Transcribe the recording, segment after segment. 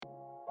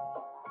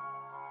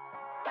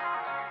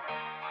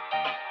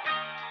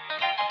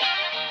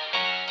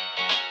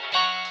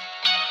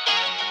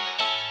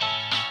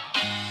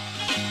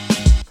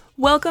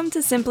Welcome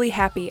to Simply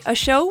Happy, a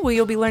show where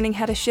you'll be learning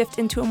how to shift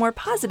into a more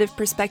positive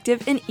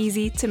perspective in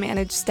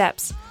easy-to-manage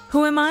steps.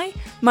 Who am I?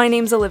 My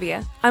name's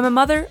Olivia. I'm a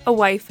mother, a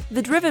wife,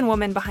 the driven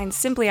woman behind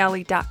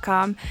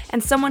SimplyOlly.com,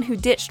 and someone who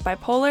ditched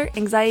bipolar,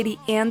 anxiety,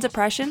 and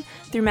depression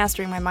through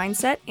mastering my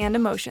mindset and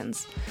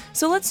emotions.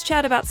 So let's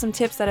chat about some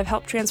tips that have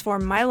helped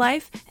transform my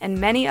life and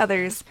many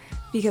others,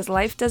 because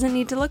life doesn't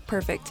need to look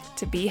perfect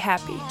to be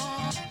happy.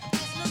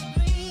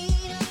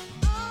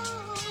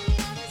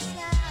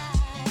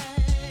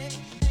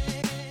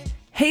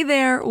 Hey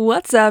there,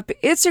 what's up?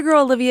 It's your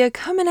girl Olivia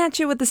coming at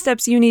you with the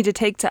steps you need to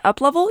take to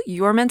uplevel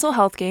your mental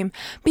health game,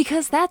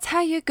 because that's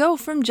how you go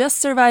from just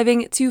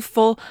surviving to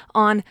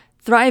full-on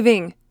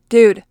thriving.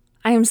 Dude,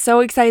 I am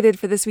so excited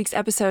for this week's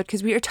episode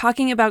because we are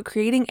talking about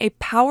creating a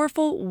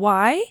powerful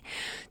why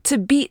to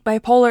beat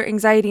bipolar,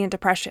 anxiety, and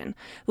depression.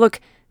 Look,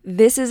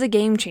 this is a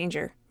game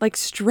changer. Like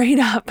straight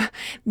up,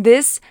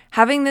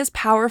 having this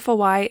powerful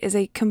why is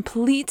a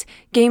complete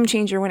game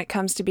changer when it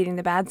comes to beating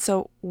the bad.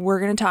 So we're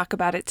going to talk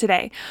about it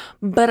today.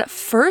 But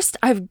first,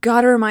 I've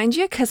got to remind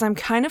you, because I'm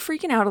kind of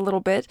freaking out a little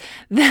bit,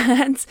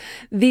 that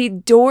the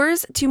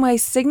doors to my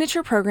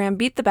signature program,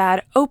 Beat the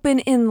Bad, open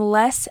in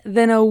less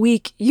than a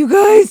week. You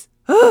guys,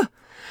 I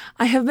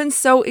have been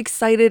so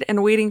excited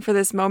and waiting for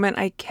this moment.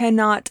 I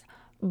cannot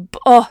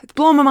it's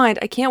blowing my mind.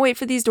 I can't wait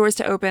for these doors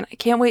to open. I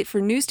can't wait for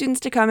new students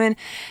to come in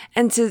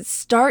and to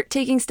start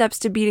taking steps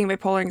to beating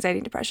bipolar, anxiety,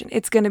 and depression.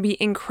 It's going to be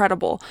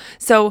incredible.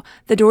 So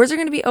the doors are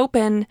going to be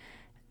open.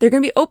 They're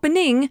going to be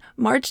opening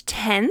March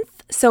 10th.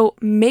 So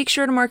make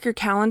sure to mark your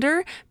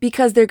calendar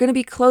because they're going to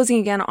be closing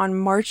again on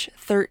March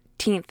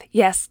 13th.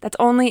 Yes, that's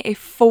only a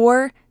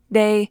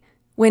 4-day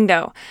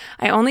window.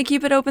 I only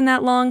keep it open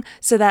that long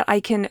so that I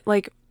can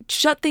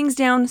shut things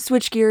down,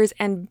 switch gears,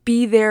 and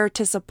be there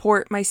to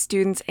support my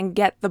students and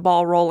get the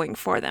ball rolling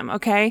for them,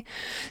 okay?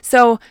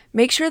 So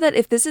make sure that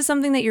if this is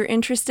something that you're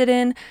interested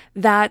in,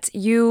 that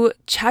you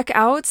check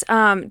out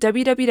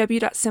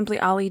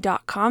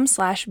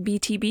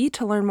www.simplyolly.com/BTB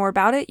to learn more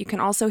about it. You can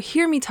also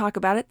hear me talk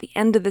about it at the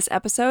end of this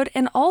episode.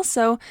 And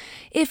also,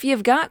 if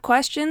you've got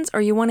questions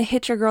or you want to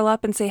hit your girl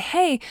up and say,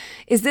 hey,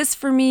 is this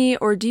for me?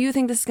 Or do you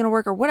think this is going to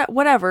work? Or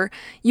whatever,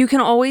 you can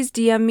always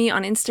DM me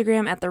on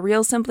Instagram at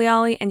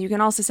 @TheRealSimplyOlly, and you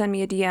can also send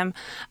me a DM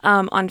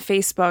on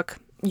Facebook.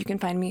 You can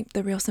find me,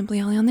 The Real Simply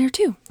Olly, on there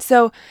too.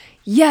 So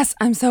yes,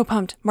 I'm so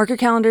pumped. Mark your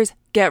calendars,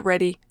 get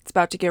ready. It's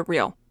about to get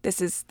real.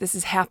 This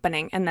is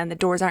happening. And then the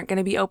doors aren't going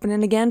to be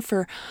opening again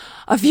for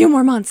a few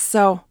more months.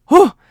 So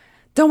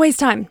don't waste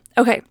time.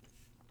 Okay.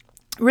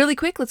 Really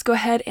quick, let's go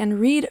ahead and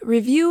read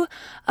review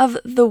of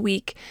the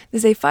week.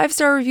 This is a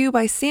 5-star review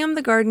by Sam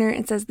the Gardener.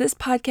 It says, this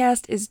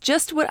podcast is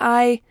just what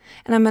and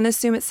I'm going to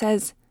assume it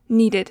says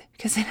needed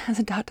because it has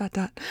a ...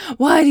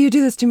 Why do you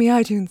do this to me,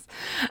 iTunes?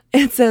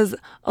 It says,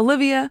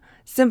 Olivia,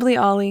 Simply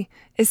Olly,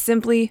 is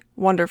simply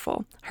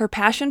wonderful. Her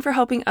passion for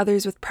helping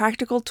others with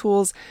practical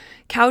tools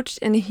couched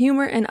in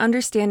humor and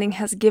understanding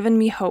has given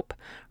me hope.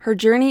 Her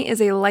journey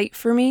is a light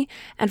for me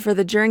and for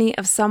the journey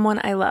of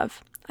someone I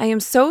love. I am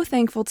so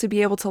thankful to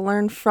be able to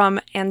learn from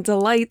and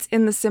delight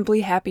in the Simply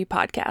Happy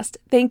podcast.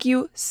 Thank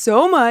you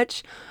so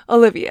much,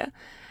 Olivia.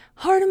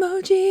 Heart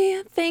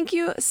emoji. Thank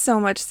you so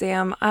much,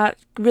 Sam.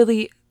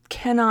 Really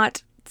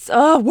cannot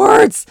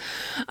words.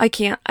 I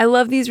can't. I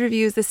love these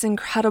reviews. This is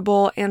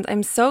incredible. And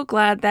I'm so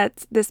glad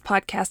that this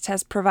podcast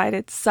has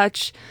provided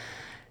such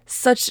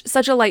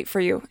a light for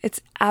you. It's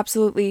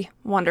absolutely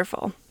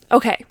wonderful.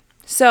 Okay.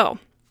 So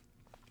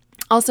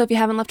also, if you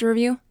haven't left a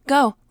review,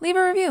 go leave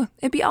a review.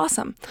 It'd be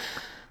awesome.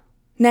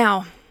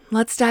 Now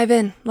let's dive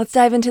in. Let's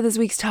dive into this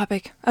week's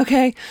topic.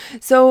 Okay.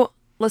 So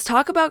let's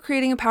talk about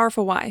creating a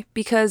powerful why,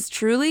 because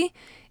truly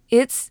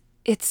it's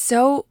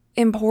so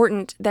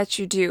important that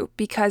you do,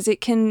 because it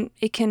can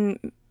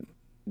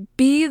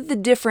be the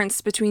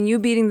difference between you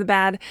beating the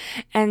bad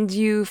and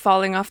you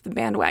falling off the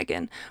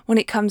bandwagon when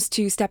it comes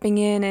to stepping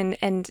in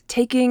and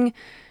taking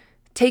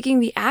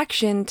the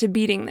action to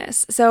beating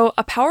this. So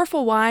a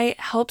powerful why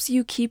helps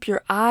you keep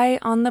your eye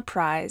on the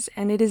prize,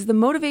 and it is the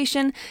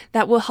motivation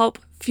that will help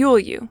fuel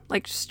you.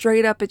 Like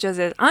straight up, it just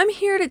is, I'm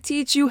here to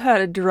teach you how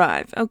to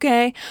drive,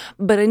 okay?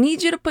 But I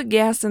need you to put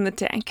gas in the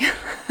tank.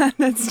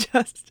 That's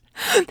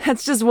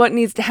just what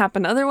needs to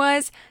happen.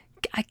 Otherwise,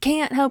 I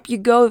can't help you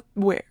go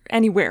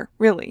anywhere,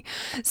 really.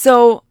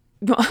 So,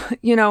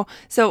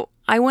 so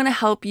I want to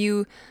help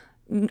you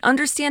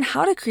understand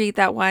how to create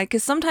that why,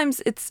 because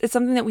sometimes it's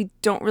something that we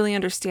don't really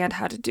understand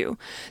how to do.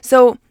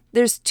 So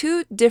there's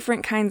 2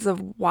 different kinds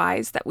of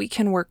whys that we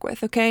can work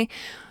with, okay?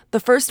 The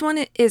first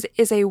one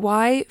is a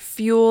why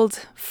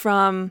fueled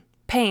from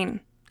pain.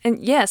 And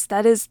yes,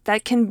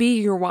 that can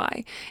be your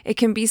why. It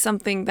can be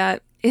something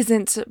that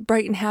isn't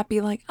bright and happy,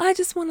 like, I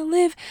just want to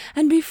live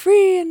and be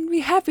free and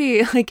be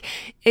happy. Like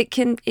it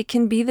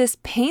can be this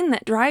pain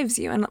that drives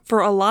you. And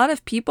for a lot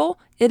of people,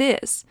 it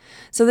is.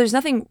 So there's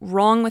nothing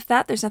wrong with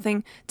that. There's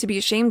nothing to be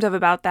ashamed of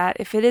about that.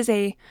 If it is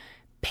a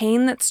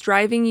pain that's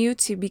driving you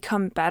to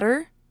become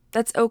better,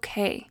 that's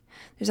okay.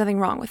 There's nothing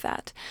wrong with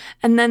that.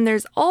 And then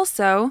there's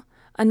also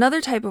another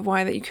type of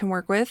why that you can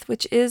work with,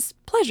 which is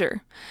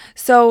pleasure.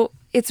 So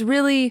it's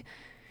really,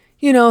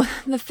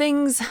 the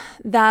things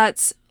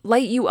that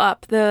light you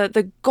up,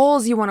 the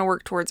goals you want to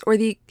work towards, or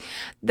the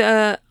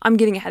I'm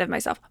getting ahead of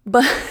myself,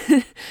 but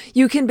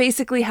you can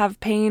basically have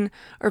pain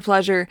or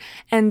pleasure.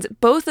 And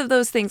both of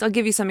those things, I'll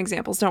give you some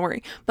examples, don't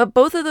worry, but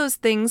both of those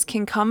things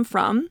can come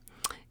from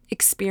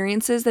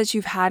experiences that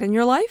you've had in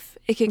your life.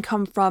 It can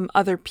come from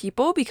other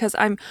people, because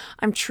I'm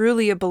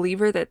truly a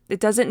believer that it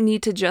doesn't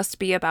need to just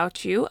be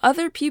about you.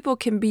 Other people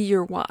can be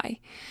your why.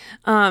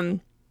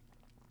 And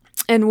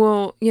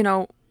we'll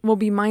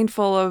be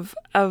mindful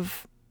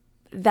of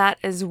that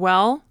as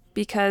well,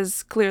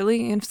 because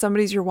clearly if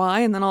somebody's your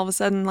why and then all of a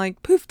sudden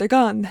like poof, they're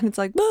gone, then it's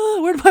like,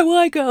 where did my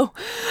why go?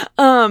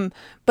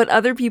 But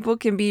other people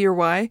can be your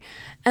why,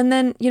 and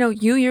then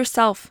you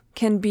yourself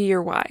can be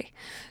your why.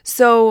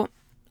 So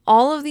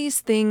all of these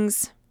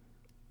things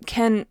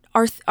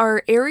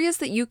are areas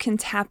that you can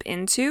tap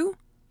into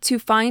to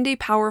find a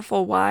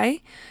powerful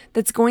why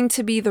that's going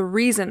to be the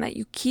reason that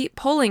you keep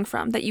pulling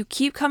from, that you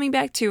keep coming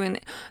back to. And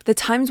the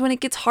times when it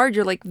gets hard,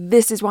 you're like,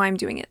 this is why I'm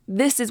doing it.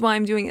 This is why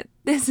I'm doing it.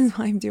 This is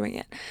why I'm doing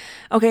it.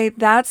 Okay,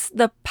 that's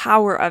the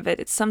power of it.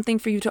 It's something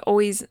for you to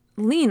always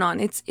lean on.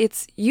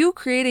 It's you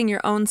creating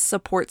your own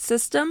support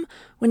system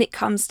when it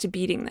comes to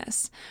beating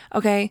this.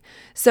 Okay,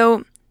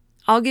 so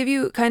I'll give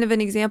you kind of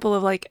an example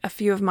of like a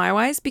few of my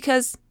whys,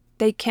 because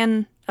they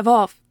can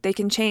evolve, they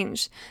can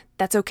change.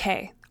 That's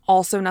okay.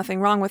 Also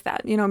nothing wrong with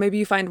that. Maybe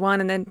you find one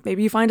and then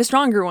maybe you find a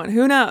stronger one.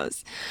 Who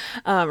knows?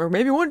 Or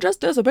maybe one just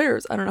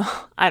disappears. I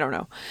don't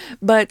know.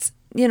 But,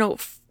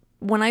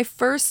 when I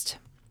first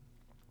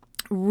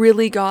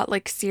really got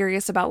like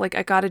serious about like,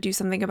 I got to do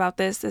something about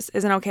this. This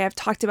isn't okay. I've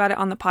talked about it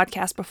on the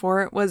podcast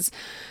before. It was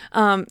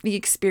the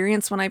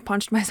experience when I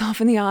punched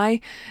myself in the eye,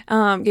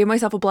 gave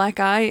myself a black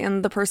eye,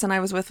 and the person I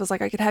was with was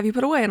like, I could have you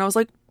put away. And I was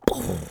like,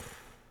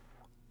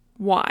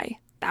 why?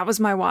 That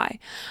was my why.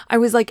 I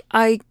was like,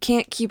 I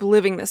can't keep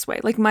living this way.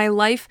 Like, my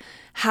life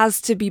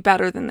has to be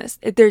better than this.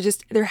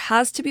 There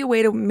has to be a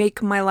way to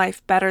make my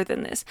life better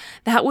than this.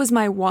 That was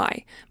my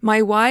why.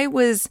 My why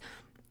was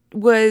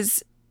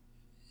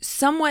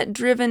somewhat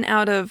driven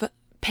out of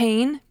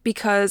pain,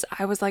 because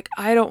I was like,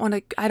 I don't want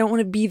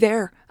to be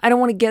there. I don't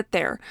want to get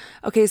there.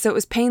 Okay, so it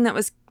was pain that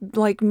was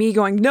like me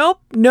going,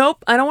 nope,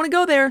 I don't want to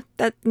go there.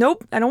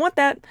 Nope, I don't want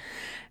that.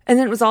 And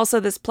then it was also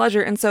this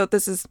pleasure. And so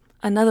this is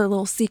another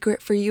little secret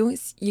for you,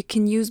 is you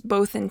can use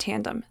both in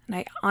tandem. And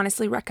I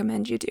honestly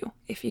recommend you do,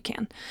 if you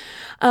can.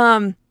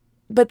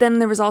 But then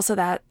there was also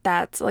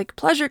that like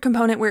pleasure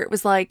component where it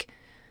was like,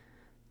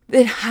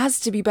 it has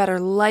to be better.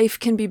 Life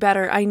can be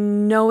better. I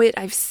know it.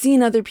 I've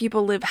seen other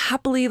people live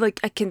happily. Like,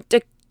 I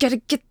gotta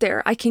get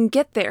there. I can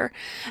get there.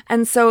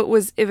 And so it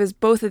was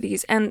both of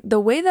these. And the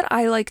way that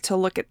I like to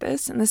look at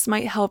this, and this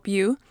might help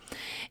you,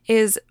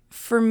 is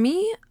for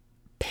me,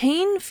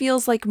 pain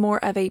feels like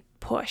more of a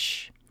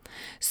push.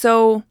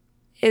 So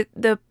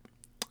the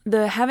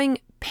having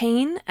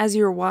pain as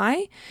your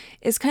why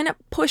is kind of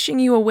pushing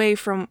you away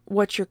from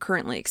what you're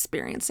currently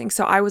experiencing.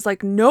 So I was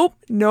like, no,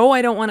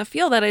 I don't want to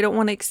feel that. I don't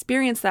want to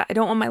experience that. I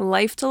don't want my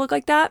life to look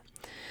like that.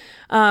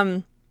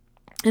 I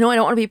don't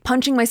want to be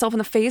punching myself in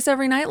the face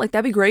every night. Like,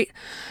 that'd be great.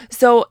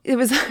 So it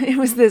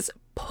was this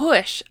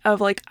push of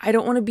like, I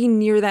don't want to be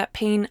near that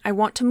pain. I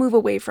want to move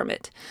away from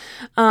it.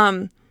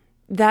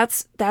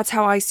 That's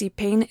how I see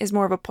pain, is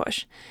more of a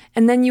push.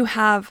 And then you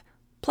have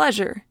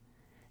pleasure.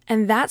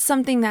 And that's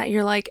something that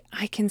you're like,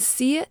 I can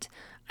see it.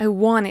 I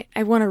want it.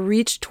 I want to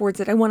reach towards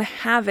it. I want to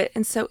have it.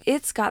 And so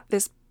it's got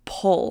this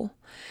pull,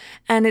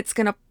 and it's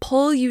going to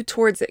pull you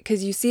towards it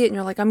because you see it and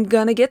you're like, I'm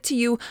going to get to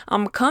you.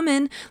 I'm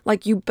coming.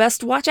 Like, you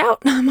best watch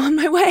out. I'm on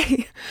my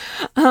way.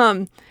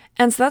 And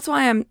so that's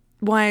why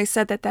I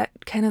said that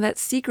kind of that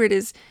secret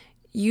is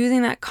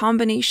using that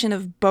combination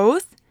of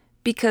both,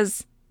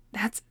 because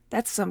that's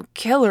some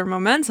killer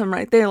momentum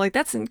right there. Like,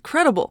 that's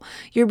incredible.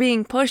 You're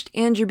being pushed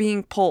and you're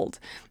being pulled,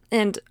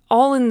 and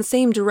all in the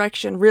same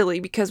direction, really,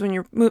 because when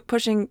you're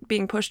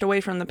being pushed away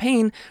from the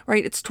pain,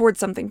 right, it's towards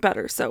something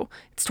better. So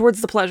it's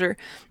towards the pleasure,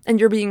 and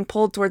you're being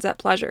pulled towards that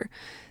pleasure.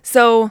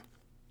 So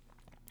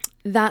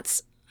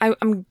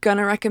I'm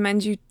gonna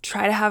recommend you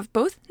try to have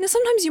both. Now,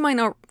 sometimes you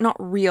might not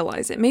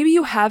realize it. Maybe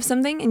you have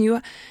something and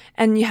you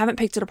haven't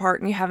picked it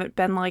apart, and you haven't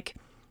been like,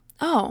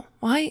 oh,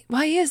 why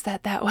is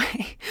that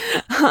way?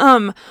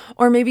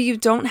 Or maybe you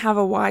don't have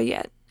a why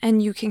yet,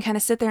 and you can kind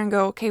of sit there and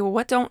go, okay, well,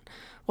 what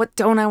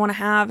don't I want to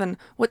have, and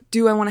what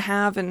do I want to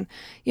have, and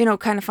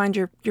kind of find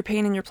your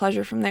pain and your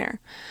pleasure from there.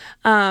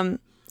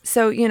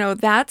 So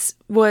that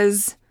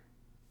was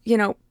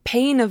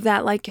pain of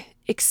that like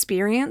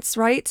experience,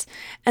 right?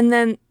 And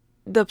then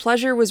the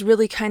pleasure was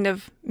really kind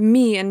of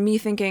me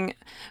thinking,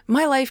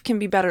 my life can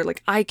be better.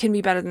 Like, I can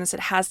be better than this.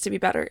 It has to be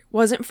better. It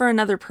wasn't for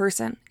another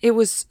person. It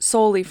was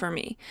solely for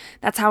me.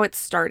 That's how it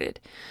started.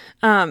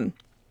 And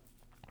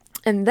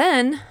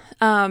then,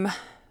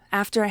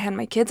 after I had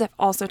my kids, I've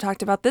also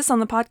talked about this on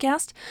the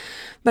podcast,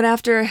 but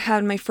after I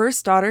had my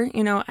first daughter,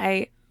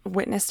 I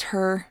witnessed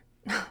her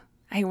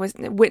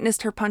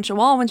punch a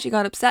wall when she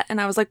got upset, and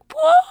I was like,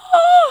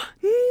 whoa,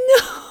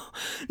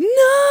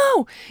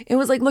 no. It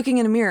was like looking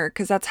in a mirror,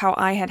 because that's how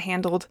I had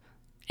handled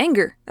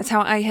anger. That's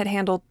how I had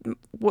handled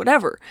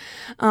whatever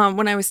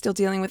when I was still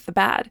dealing with the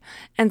bad.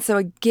 And so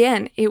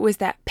again, it was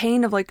that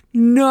pain of like,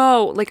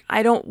 no, like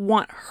I don't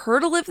want her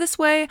to live this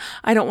way.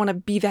 I don't want to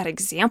be that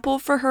example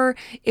for her.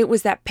 It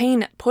was that pain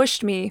that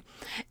pushed me.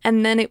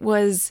 And then it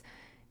was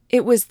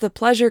the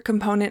pleasure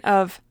component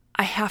of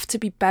I have to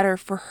be better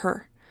for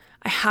her.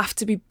 I have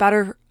to be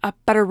better, a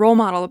better role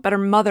model, a better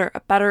mother,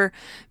 a better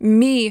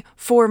me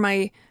for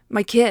my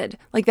kid.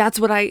 Like that's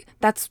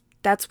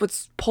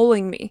what's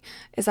pulling me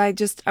is I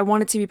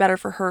want it to be better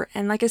for her.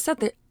 And like I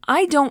said,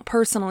 I don't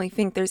personally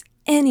think there's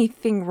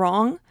anything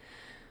wrong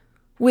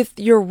with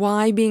your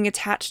why being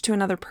attached to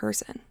another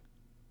person.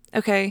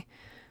 Okay.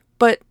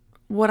 But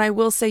what I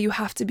will say you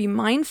have to be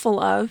mindful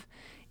of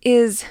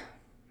is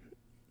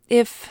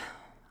if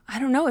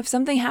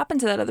something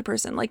happened to that other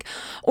person, like,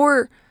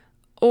 or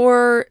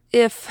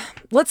if,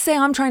 let's say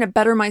I'm trying to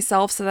better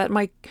myself so that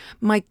my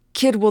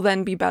kid will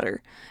then be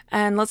better.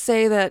 And let's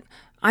say that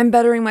I'm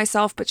bettering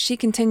myself, but she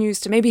continues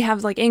to maybe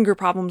have like anger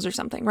problems or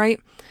something, right?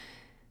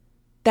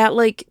 That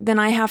like, then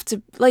I have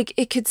to, like,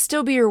 it could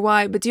still be your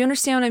why, but do you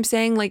understand what I'm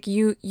saying? Like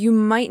you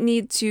might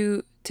need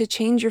to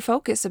change your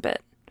focus a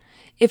bit.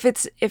 If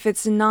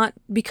it's not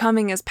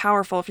becoming as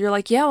powerful, if you're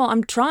like, yeah, well,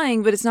 I'm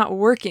trying, but it's not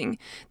working,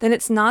 then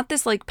it's not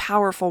this like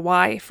powerful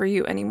why for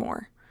you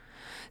anymore.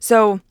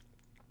 So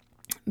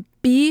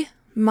be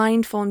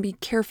mindful and be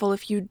careful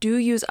if you do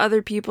use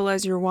other people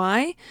as your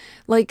why,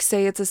 like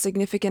say it's a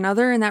significant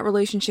other and that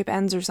relationship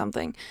ends or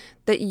something,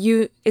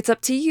 it's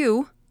up to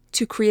you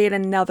to create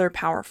another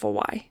powerful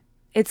why.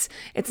 It's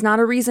not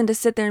a reason to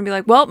sit there and be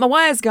like, well, my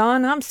why is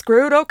gone. I'm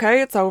screwed.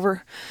 Okay, it's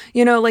over.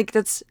 Like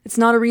it's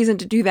not a reason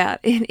to do that.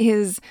 It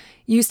is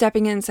you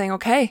stepping in and saying,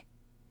 okay,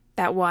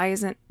 that why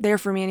isn't there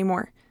for me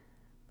anymore.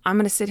 I'm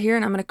going to sit here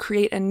and I'm going to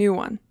create a new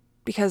one,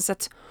 because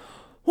that's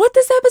what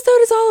this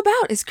episode is all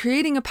about, is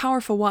creating a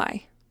powerful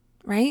why,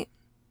 right?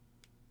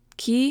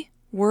 Key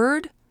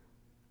word,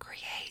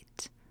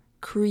 create.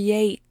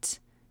 Create.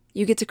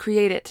 You get to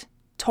create it.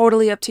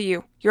 Totally up to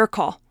you. Your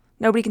call.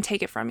 Nobody can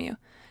take it from you.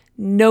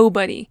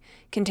 Nobody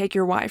can take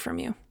your why from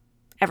you,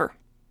 ever.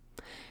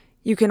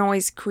 You can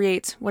always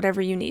create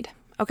whatever you need,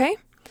 okay?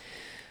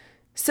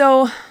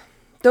 So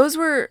those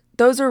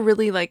are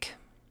really like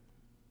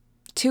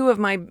two of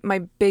my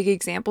big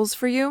examples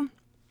for you.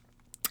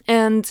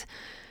 And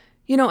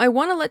I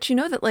want to let you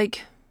know that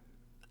like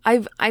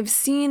I've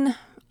seen,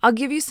 I'll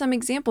give you some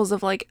examples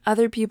of like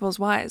other people's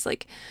whys,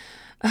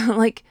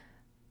 oh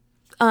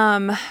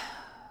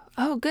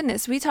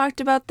goodness, we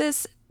talked about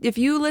this. If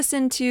you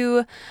listen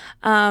to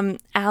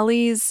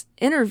Allie's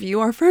interview,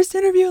 our first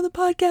interview on the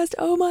podcast,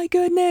 oh my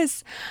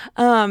goodness,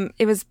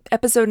 it was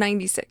episode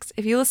 96.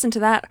 If you listen to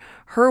that,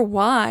 her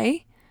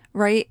why,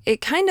 right?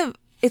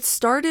 It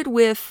started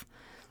with,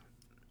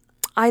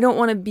 I don't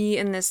want to be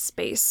in this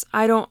space.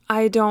 I don't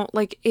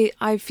like it.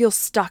 I feel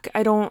stuck.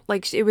 I don't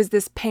like, it was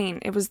this pain.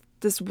 It was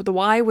this, the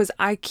why was,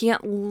 I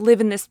can't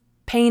live in this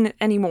pain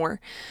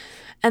anymore.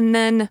 And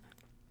then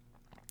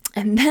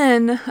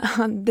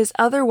this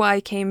other why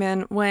came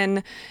in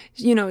when,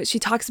 she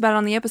talks about it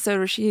on the episode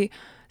where she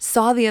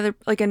saw the other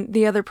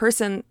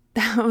person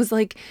that was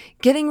like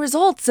getting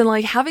results and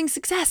like having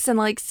success and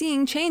like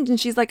seeing change. And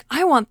she's like,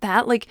 I want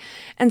that. Like,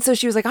 and so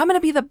she was like, I'm going to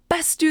be the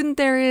best student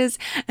there is.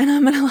 And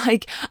I'm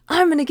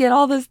going to get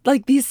all this,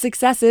 like these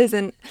successes,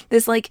 and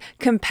this like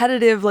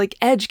competitive like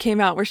edge came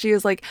out where she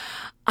was like,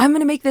 I'm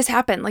going to make this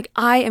happen. Like,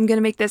 I am going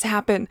to make this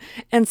happen.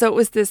 And so it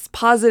was this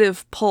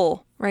positive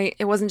pull, right?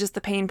 It wasn't just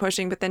the pain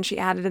pushing, but then she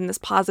added in this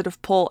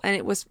positive pull, and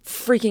it was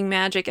freaking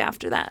magic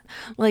after that.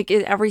 Like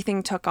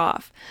everything took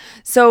off.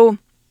 So,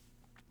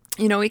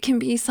 it can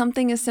be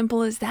something as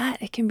simple as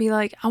that. It can be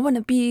like, I want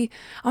to be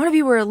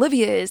where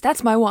Olivia is.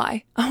 That's my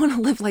why. I want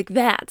to live like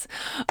that.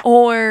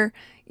 Or,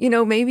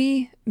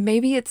 maybe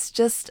it's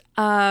just,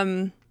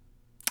 I've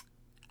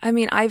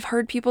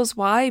heard people's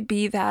why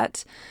be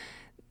that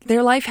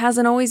their life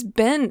hasn't always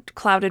been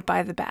clouded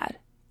by the bad,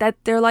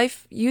 that their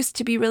life used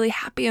to be really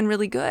happy and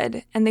really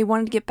good, and they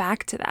wanted to get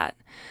back to that.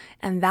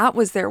 And that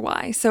was their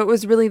why. So it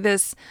was really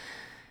this,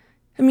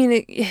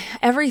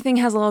 everything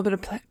has a little bit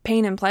of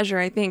pain and pleasure,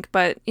 I think,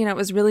 but, it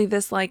was really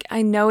this, like,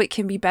 I know it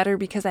can be better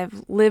because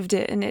I've lived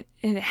it and it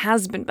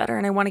has been better,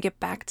 and I want to get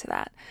back to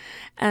that.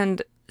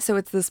 And so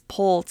it's this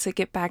pull to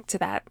get back to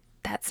that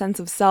sense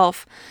of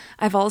self.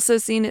 I've also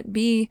seen it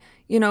be,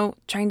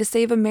 trying to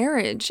save a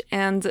marriage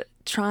and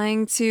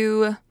trying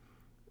to,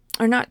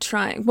 or not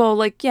trying, well,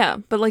 like, yeah,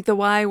 but like the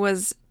why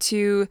was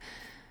to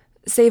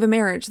save a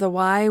marriage. The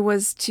why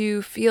was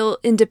to feel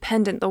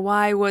independent. The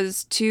why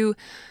was to,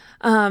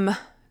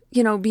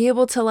 be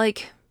able to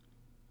like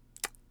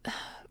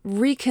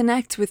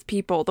reconnect with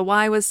people. The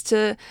why was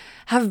to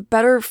have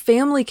better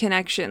family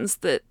connections.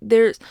 That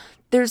there's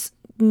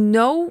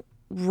no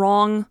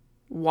wrong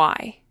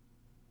why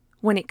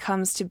when it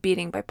comes to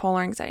beating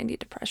bipolar anxiety,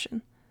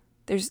 depression.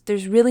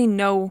 There's really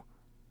no,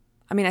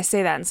 I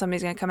say that and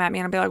somebody's going to come at me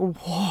and I'll be like,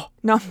 whoa,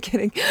 no, I'm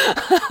kidding.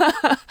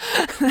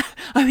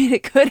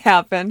 It could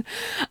happen.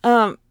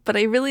 But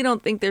I really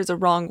don't think there's a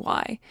wrong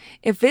why.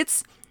 If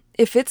it's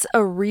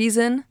a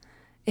reason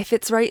If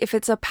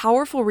it's a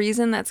powerful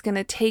reason that's going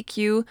to take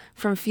you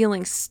from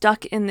feeling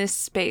stuck in this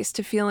space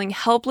to feeling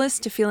helpless,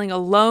 to feeling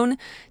alone,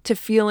 to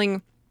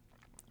feeling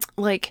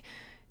like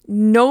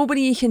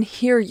nobody can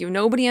hear you,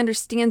 nobody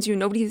understands you,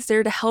 nobody's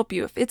there to help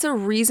you. If it's a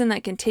reason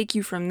that can take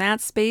you from that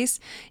space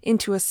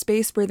into a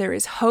space where there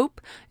is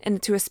hope and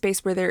into a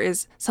space where there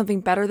is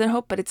something better than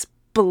hope, but it's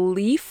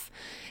belief,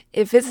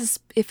 if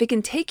it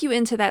can take you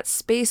into that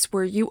space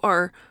where you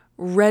are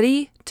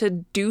ready to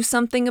do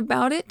something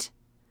about it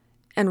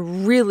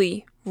and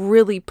really,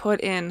 really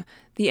put in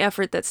the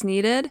effort that's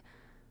needed,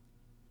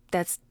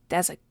 that's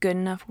a good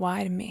enough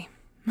why to me.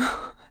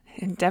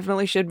 It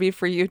definitely should be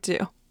for you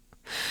too.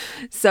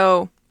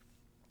 So,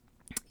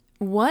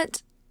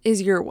 what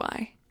is your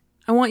why?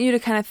 I want you to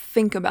kind of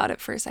think about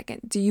it for a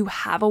second. Do you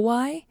have a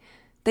why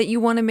that you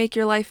want to make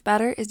your life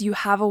better? Do you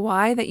have a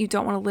why that you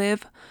don't want to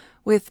live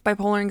with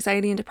bipolar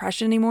anxiety and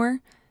depression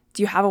anymore?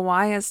 Do you have a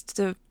why as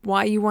to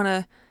why you want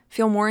to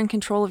feel more in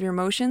control of your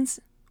emotions?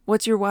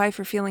 What's your why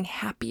for feeling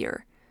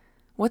happier?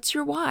 What's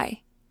your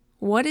why?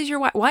 What is your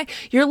why? Why?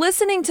 You're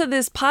listening to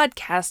this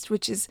podcast,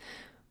 which is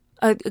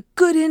a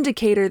good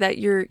indicator that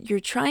you're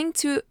trying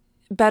to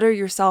better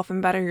yourself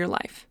and better your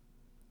life.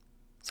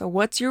 So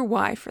what's your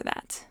why for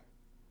that?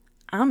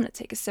 I'm going to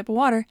take a sip of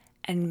water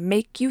and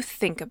make you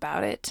think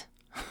about it.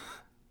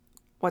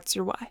 What's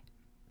your why?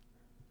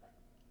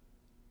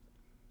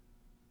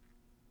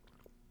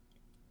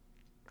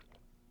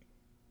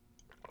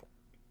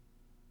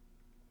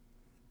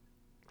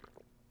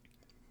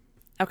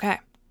 Okay,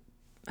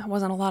 that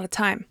wasn't a lot of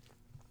time.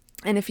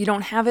 And if you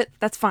don't have it,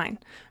 that's fine.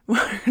 We're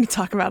going to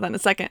talk about that in a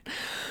second.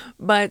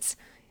 But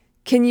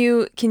can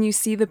you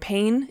see the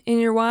pain in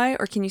your why,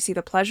 or can you see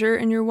the pleasure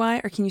in your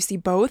why, or can you see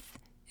both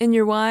in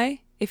your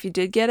why if you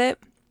did get it?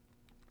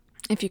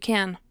 If you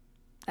can,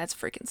 that's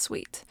freaking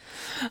sweet.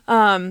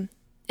 And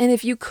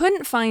if you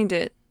couldn't find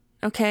it,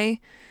 okay,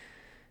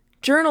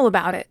 journal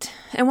about it.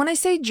 And when I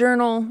say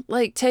journal,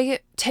 like take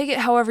it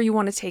however you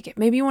want to take it.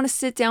 Maybe you want to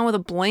sit down with a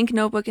blank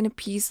notebook and a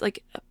piece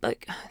like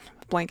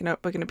blank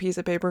notebook and a piece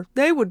of paper.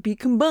 They would be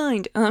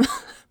combined.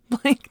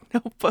 Blank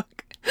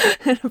notebook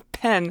and a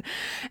pen,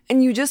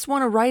 and you just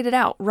want to write it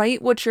out.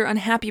 Write what you're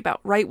unhappy about.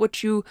 Write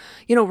what you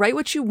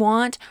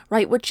want.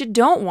 Write what you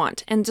don't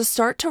want, and just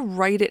start to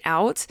write it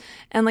out.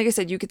 And like I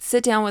said, you could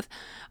sit down with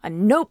a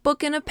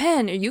notebook and a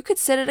pen, or you could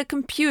sit at a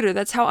computer.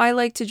 That's how I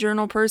like to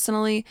journal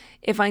personally.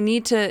 If I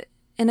need to,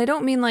 and I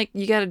don't mean like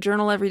you got to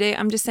journal every day.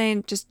 I'm just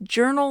saying just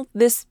journal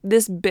this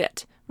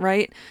bit,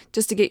 right?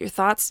 Just to get your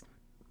thoughts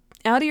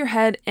out of your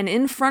head and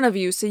in front of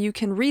you so you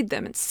can read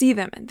them and see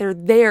them, and they're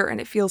there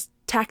and it feels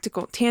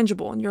tactical,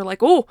 tangible, and you're like,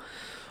 oh,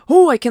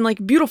 I can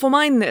like beautiful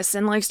mind this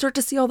and like start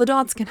to see all the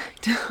dots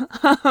connect.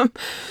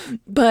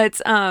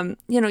 But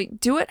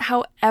do it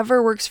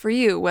however works for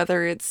you,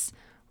 whether it's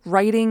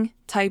writing,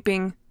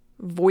 typing,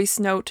 voice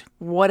note,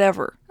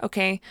 whatever,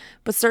 okay?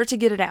 But start to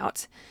get it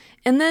out.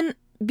 And then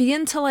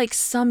begin to like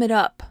sum it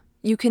up.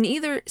 You can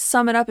either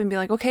sum it up and be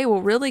like, okay,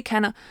 well really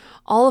kind of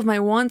all of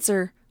my wants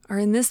are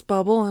in this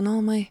bubble and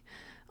all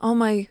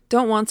my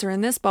don't wants are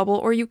in this bubble,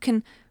 or you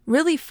can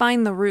really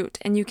find the root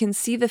and you can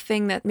see the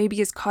thing that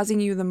maybe is causing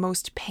you the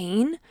most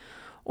pain,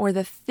 or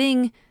the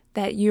thing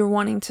that you're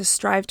wanting to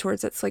strive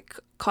towards that's like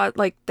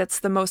that's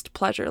the most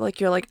pleasure. Like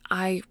you're like,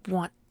 I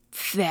want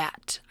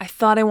that. I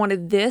thought I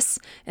wanted this,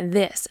 and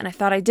I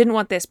thought I didn't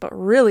want this, but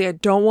really I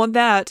don't want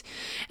that,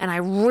 and I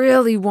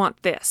really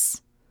want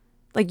this.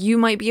 Like you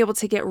might be able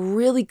to get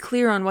really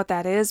clear on what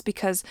that is,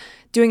 because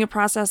doing a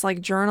process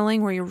like journaling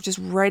where you're just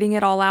writing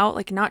it all out,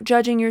 like not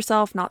judging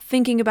yourself, not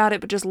thinking about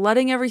it, but just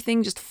letting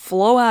everything just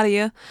flow out of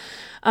you,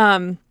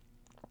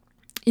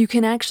 you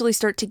can actually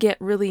start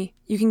to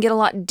you can get a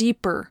lot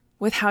deeper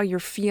with how you're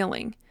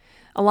feeling.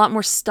 A lot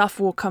more stuff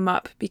will come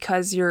up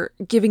because you're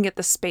giving it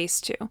the space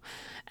to,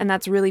 and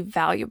that's really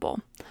valuable.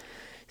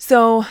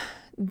 So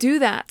do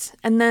that.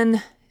 And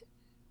then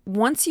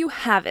once you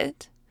have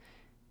it,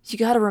 you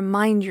got to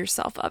remind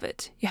yourself of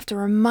it. You have to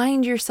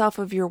remind yourself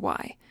of your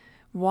why.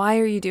 Why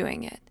are you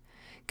doing it?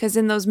 Because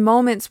in those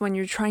moments when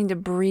you're trying to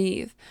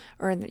breathe,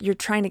 or you're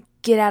trying to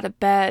get out of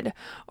bed,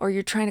 or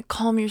you're trying to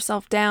calm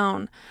yourself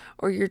down,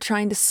 or you're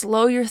trying to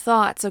slow your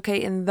thoughts,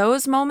 okay, in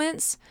those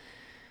moments,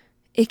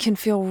 it can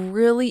feel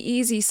really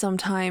easy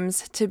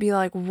sometimes to be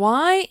like,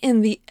 why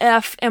in the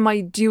F am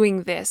I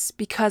doing this?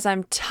 Because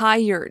I'm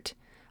tired.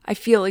 I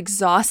feel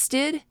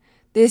exhausted.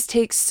 This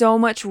takes so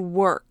much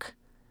work.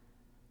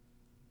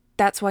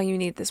 That's why you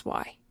need this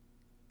why.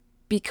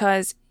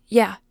 Because,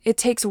 yeah, it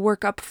takes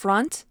work up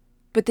front,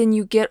 but then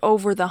you get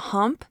over the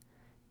hump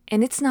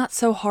and it's not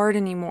so hard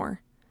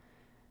anymore.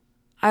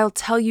 I'll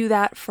tell you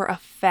that for a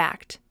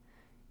fact.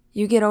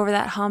 You get over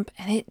that hump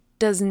and it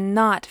does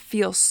not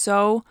feel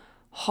so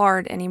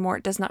hard anymore.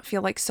 It does not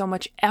feel like so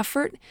much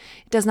effort.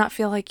 It does not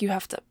feel like you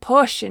have to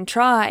push and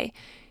try.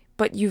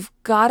 But you've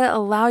got to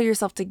allow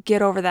yourself to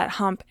get over that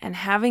hump, and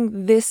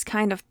having this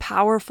kind of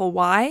powerful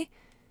why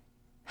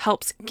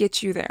helps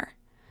get you there.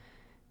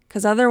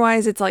 Because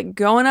otherwise it's like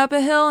going up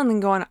a hill and then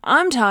going,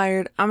 I'm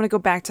tired, I'm going to go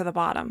back to the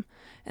bottom.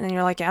 And then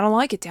you're like, I don't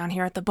like it down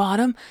here at the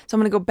bottom, so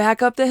I'm going to go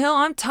back up the hill.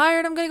 I'm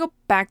tired, I'm going to go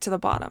back to the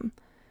bottom.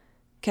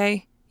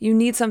 Okay? You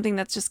need something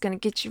that's just going to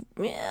get you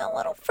a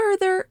little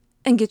further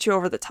and get you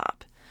over the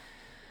top.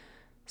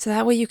 So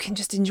that way you can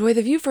just enjoy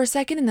the view for a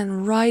second and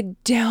then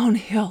ride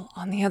downhill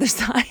on the other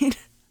side.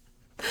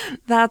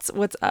 That's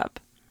what's up.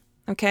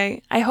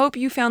 Okay? I hope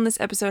you found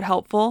this episode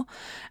helpful.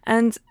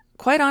 And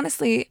quite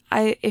honestly,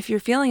 if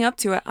you're feeling up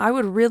to it, I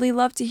would really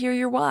love to hear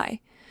your why.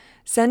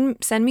 Send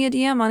me a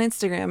DM on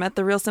Instagram at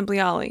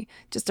 @TheRealSimplyOllie.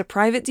 Just a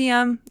private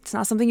DM. It's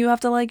not something you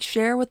have to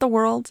share with the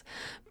world,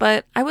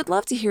 but I would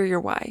love to hear your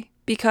why,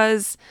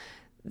 because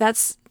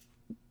it's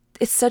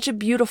such a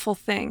beautiful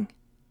thing.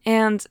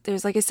 And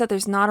like I said,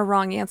 there's not a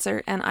wrong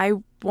answer. And I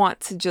want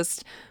to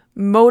just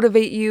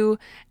motivate you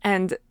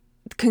and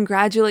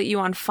congratulate you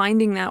on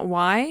finding that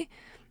why.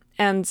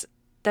 And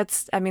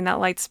that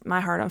lights my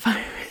heart on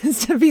fire,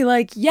 is to be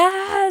like,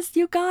 yes,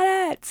 you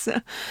got it.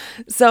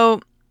 So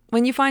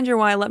when you find your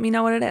why, let me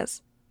know what it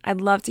is.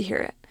 I'd love to hear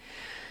it.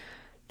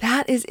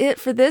 That is it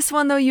for this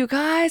one, though, you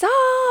guys.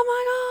 Oh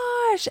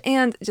my gosh.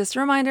 And just a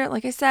reminder,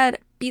 like I said,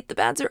 Beat the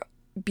Bads.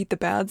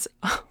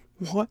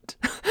 What?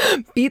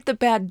 Beat the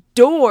Bad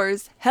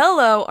Doors.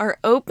 Hello, are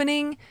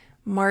opening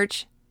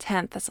March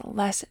 10th. That's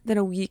less than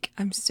a week.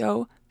 I'm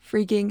so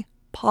freaking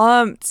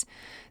pumped.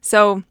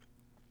 So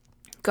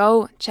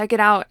go check it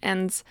out.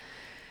 And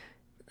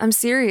I'm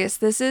serious.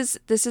 This is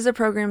a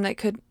program that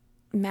could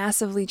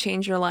massively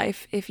change your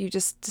life if you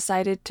just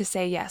decided to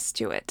say yes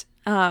to it.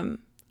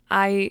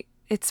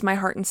 It's my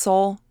heart and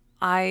soul.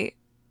 I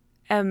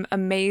am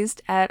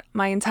amazed at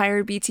my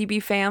entire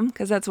BTB fam,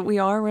 because that's what we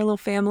are. We're a little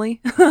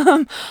family.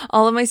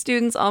 All of my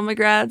students, all my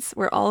grads,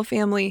 we're all a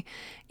family.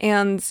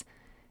 And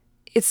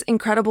it's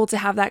incredible to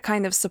have that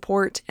kind of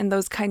support and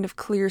those kind of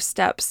clear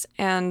steps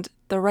and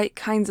the right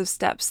kinds of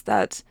steps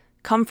that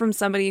come from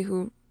somebody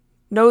who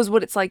knows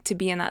what it's like to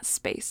be in that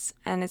space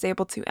and is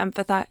able to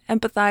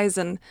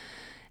empathize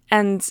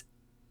and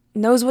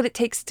knows what it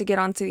takes to get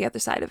onto the other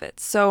side of it.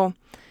 So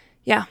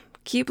yeah,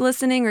 keep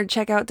listening, or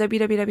check out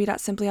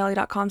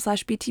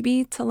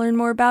www.simplyollie.com/BTB to learn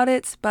more about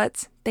it.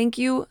 But thank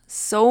you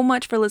so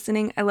much for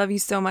listening. I love you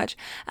so much.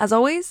 As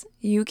always,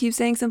 you keep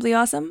saying simply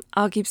awesome.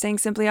 I'll keep saying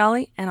simply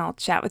Ollie, and I'll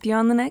chat with you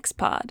on the next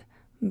pod.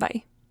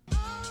 Bye.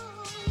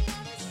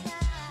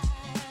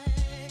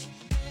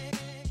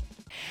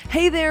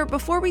 Hey there,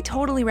 before we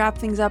totally wrap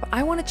things up,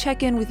 I want to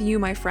check in with you,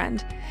 my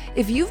friend.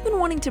 If you've been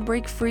wanting to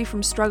break free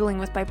from struggling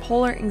with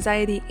bipolar,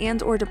 anxiety,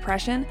 and/or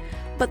depression,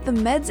 but the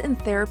meds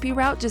and therapy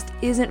route just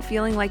isn't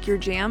feeling like your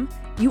jam,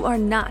 you are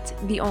not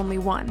the only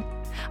one.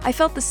 I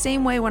felt the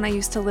same way when I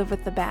used to live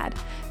with the bad.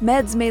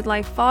 Meds made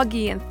life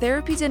foggy, and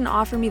therapy didn't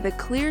offer me the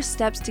clear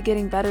steps to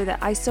getting better that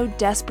I so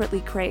desperately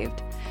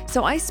craved.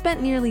 So I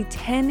spent nearly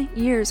 10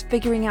 years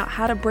figuring out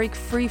how to break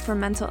free from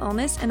mental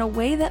illness in a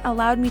way that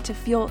allowed me to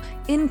feel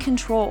in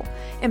control,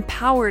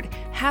 empowered,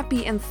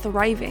 happy, and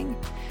thriving.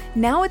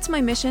 Now it's my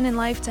mission in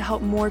life to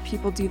help more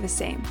people do the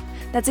same.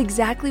 That's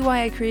exactly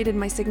why I created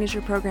my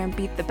signature program,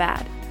 Beat the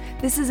Bad.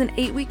 This is an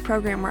 8-week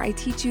program where I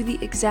teach you the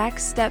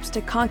exact steps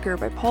to conquer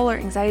bipolar,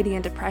 anxiety,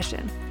 and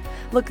depression.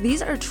 Look,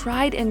 these are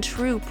tried and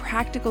true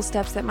practical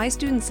steps that my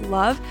students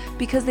love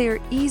because they are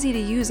easy to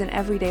use in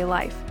everyday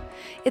life.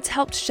 It's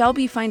helped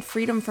Shelby find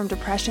freedom from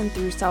depression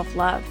through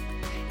self-love.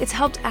 It's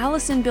helped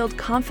Allison build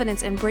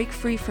confidence and break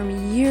free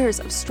from years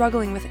of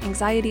struggling with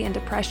anxiety and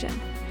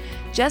depression.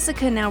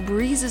 Jessica now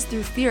breezes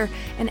through fear,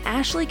 and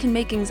Ashley can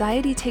make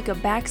anxiety take a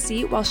back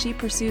seat while she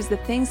pursues the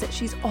things that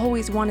she's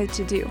always wanted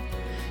to do.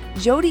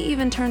 Jody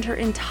even turned her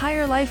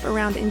entire life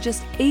around in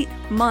just 8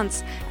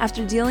 months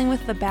after dealing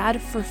with the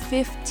bad for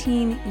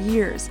 15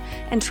 years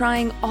and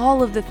trying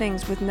all of the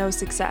things with no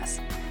success.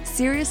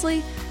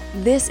 Seriously,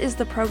 this is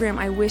the program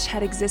I wish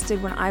had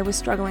existed when I was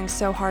struggling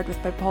so hard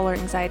with bipolar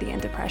anxiety and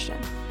depression.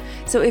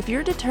 So if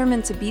you're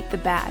determined to beat the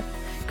bad,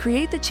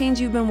 create the change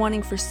you've been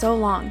wanting for so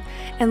long,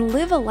 and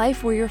live a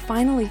life where you're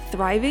finally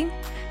thriving,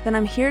 then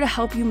I'm here to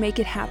help you make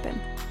it happen.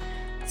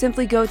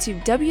 Simply go to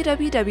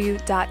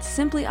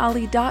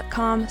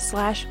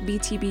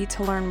www.simplyollie.com/BTB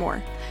to learn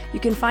more. You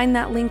can find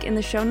that link in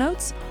the show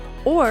notes,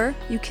 or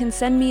you can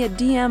send me a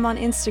DM on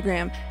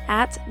Instagram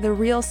at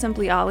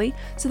 @TheRealSimplyOllie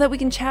so that we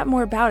can chat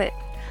more about it.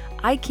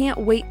 I can't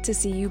wait to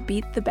see you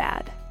beat the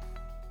bad.